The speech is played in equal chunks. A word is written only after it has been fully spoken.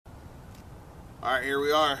All right, here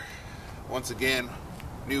we are. Once again,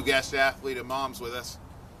 new guest athlete and mom's with us.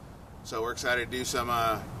 So we're excited to do some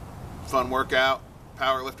fun workout,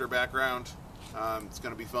 power lifter background. It's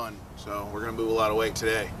going to be fun. So we're going to move a lot of weight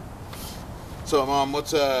today. So, Mom,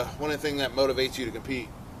 what's one of the things that motivates you to compete?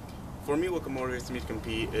 For me, what motivates me to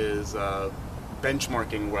compete is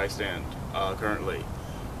benchmarking where I stand currently.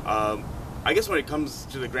 I guess when it comes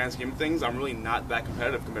to the grand scheme of things, I'm really not that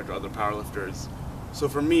competitive compared to other powerlifters. So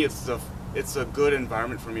for me, it's a good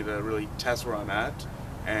environment for me to really test where I'm at,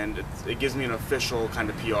 and it gives me an official kind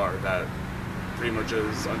of PR that pretty much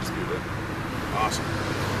is undisputed. Awesome.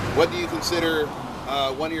 What do you consider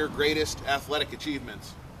one of your greatest athletic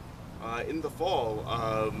achievements? In the fall,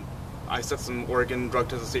 I set some Oregon drug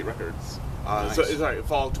tested state records. Nice.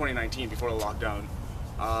 Fall 2019, before the lockdown.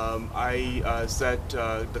 I set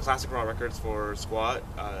the classic raw records for squat,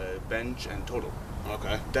 bench, and total.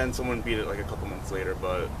 Okay. Then someone beat it like a couple months later,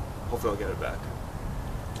 but hopefully I'll get it back.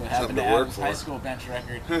 What happened to Something to work Adam's for. high school bench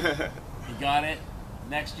record? He got it.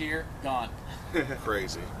 Next year, gone.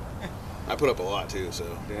 Crazy. I put up a lot too,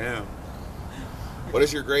 so. Damn. What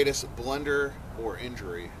is your greatest blunder or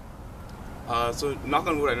injury? So knock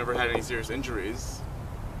on wood, I never had any serious injuries.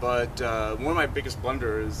 But one of my biggest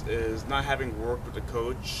blunders is not having worked with a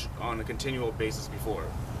coach on a continual basis before.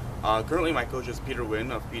 Currently, my coach is Peter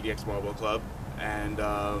Wynn of PDX Barbell Club, and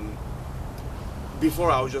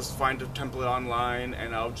before I would just find a template online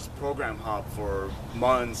and I would just program hop for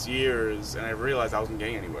months, years, and I realized I wasn't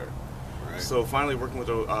getting anywhere. Right. So finally, working with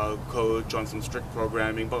a coach on some strict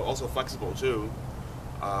programming, but also flexible too,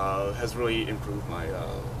 has really improved my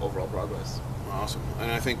overall progress. Awesome.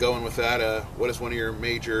 And I think going with that, what is one of your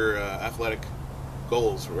major athletic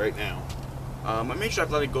goals right now? My major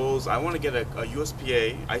athletic goals, I want to get a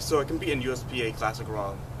USPA. So I compete in USPA Classic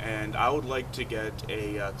Raw, and I would like to get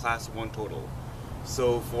a Class 1 total.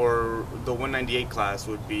 So for the 198 class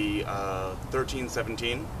would be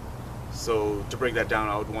 1317. So to break that down,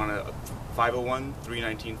 I would want a 501,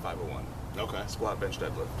 319, 501. Okay. Squat, bench,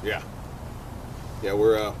 deadlift. Yeah. Yeah,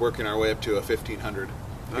 we're working our way up to a 1500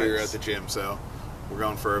 here Nice. at the gym, so we're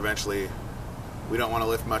going for eventually. We don't want to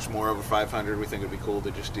lift much more over 500. We think it'd be cool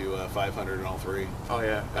to just do 500 in all three. Oh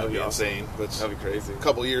yeah, That'd be awesome. insane. That's That'd be crazy. a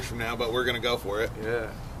couple years from now, but we're going to go for it.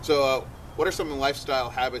 Yeah. So, what are some of the lifestyle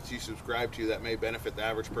habits you subscribe to that may benefit the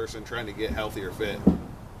average person trying to get healthy or fit?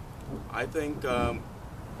 I think,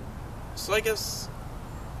 so I guess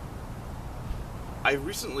I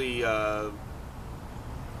recently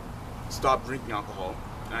stopped drinking alcohol,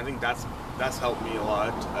 and I think that's helped me a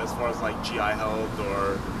lot as far as like GI health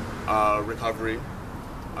or recovery.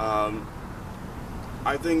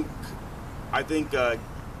 I think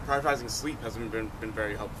prioritizing sleep has been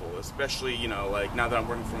very helpful, especially like now that I'm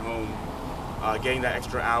working from home, getting that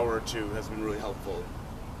extra hour or two has been really helpful,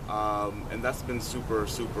 and that's been super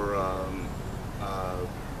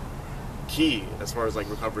key as far as like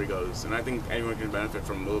recovery goes. And I think anyone can benefit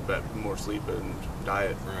from a little bit more sleep and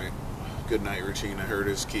diet. Right. Good night routine, I heard,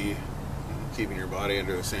 is key. Keeping your body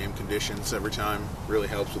under the same conditions every time really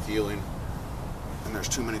helps with healing. And there's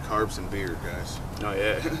too many carbs in beer, guys. Oh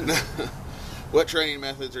yeah. What training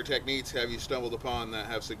methods or techniques have you stumbled upon that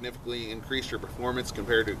have significantly increased your performance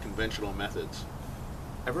compared to conventional methods?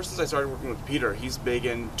 Ever since I started working with Peter, he's big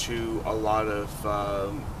into a lot of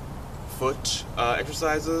foot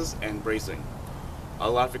exercises and bracing. A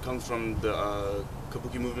lot of it comes from the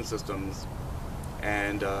Kabuki movement systems,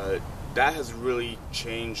 and that has really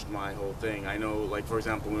changed my whole thing. I know, like for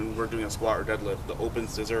example, when we're doing a squat or deadlift, the open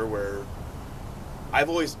scissor, where I've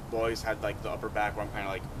always had like the upper back where I'm kind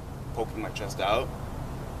of like poking my chest out,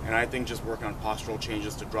 and I think just working on postural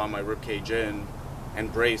changes to draw my rib cage in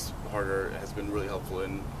and brace harder has been really helpful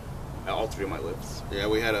in all three of my lifts. Yeah,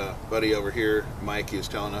 we had a buddy over here, Mike, he was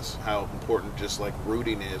telling us how important just like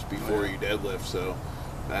rooting is before you deadlift, so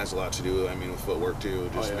that has a lot to do, with footwork too,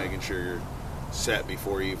 just making sure you're set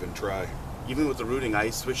before you even try. Even with the rooting,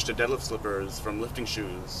 I switched to deadlift slippers from lifting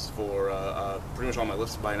shoes for pretty much all my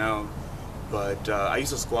lifts by now. But I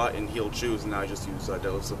used to squat in heeled shoes, and now I just use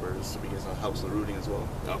deadlift slippers because it helps the rooting as well.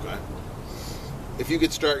 Okay. If you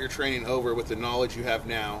could start your training over with the knowledge you have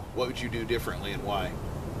now, what would you do differently and why?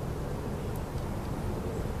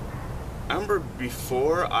 I remember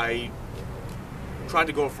before I tried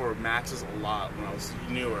to go for maxes a lot when I was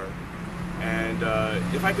newer, and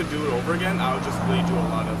if I could do it over again, I would just really do a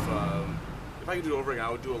lot of. If I could do it over again,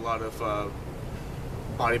 I would do a lot of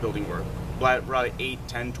bodybuilding work, probably 8,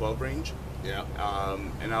 10, 12 range. Yeah.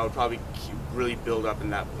 And I would probably really build up in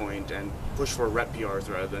that point and push for rep PRs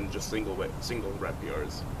rather than just single rep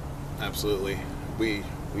PRs. Absolutely. We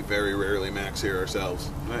very rarely max here ourselves.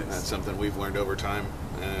 Nice. That's something we've learned over time.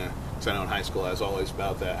 Because I know in high school I was always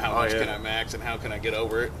about that. How Oh, much yeah. can I max and how can I get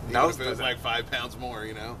over it? Even was if it was the- like 5 pounds more,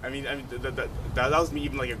 you know? I mean, that was me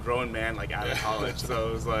even like a grown man, like out of college. So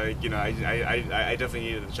it was like, you know, I definitely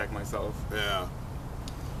needed to check myself. Yeah.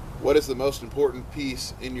 What is the most important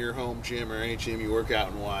piece in your home gym or any gym you work out,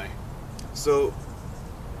 and why? So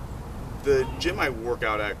the gym I work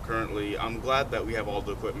out at currently, I'm glad that we have all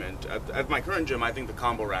the equipment. At my current gym, I think the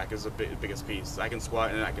combo rack is the biggest piece. I can squat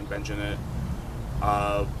in it, I can bench in it.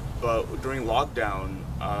 But during lockdown,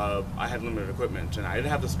 I had limited equipment, and I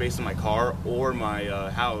didn't have the space in my car or my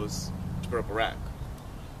house to put up a rack.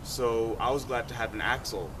 So I was glad to have an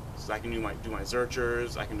axle, so I can do my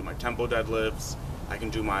Zerchers, I can do my tempo deadlifts, I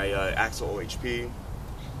can do my axle OHP,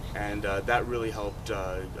 and that really helped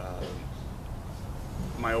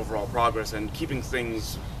my overall progress and keeping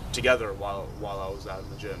things together while I was out in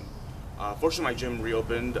the gym. Fortunately, my gym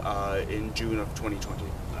reopened in June of 2020.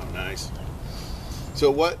 Oh, nice. So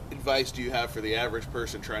what advice do you have for the average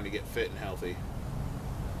person trying to get fit and healthy?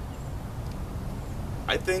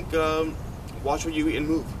 I think watch what you eat and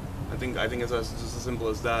move. I think it's just as simple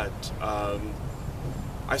as that.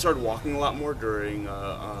 I started walking a lot more during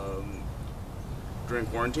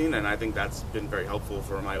quarantine, and I think that's been very helpful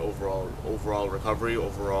for my overall recovery,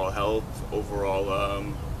 overall health, overall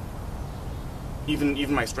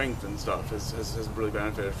even my strength and stuff has really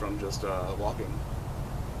benefited from just walking.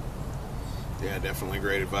 Yeah, definitely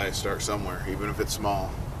great advice. Start somewhere, even if it's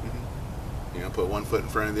small. You know, put one foot in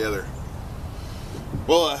front of the other.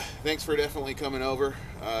 Well, thanks for definitely coming over,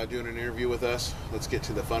 doing an interview with us. Let's get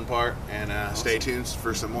to the fun part, and stay tuned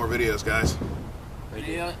for some more videos, guys.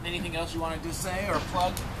 Anything else you wanted to say or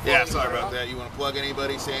plug? Yeah, sorry about that. You want to plug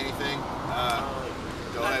anybody, say anything?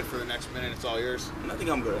 Go ahead for the next minute. It's all yours. I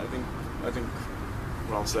think I'm good. I think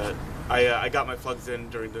we're all set. I got my plugs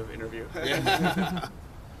in during the interview. Yeah.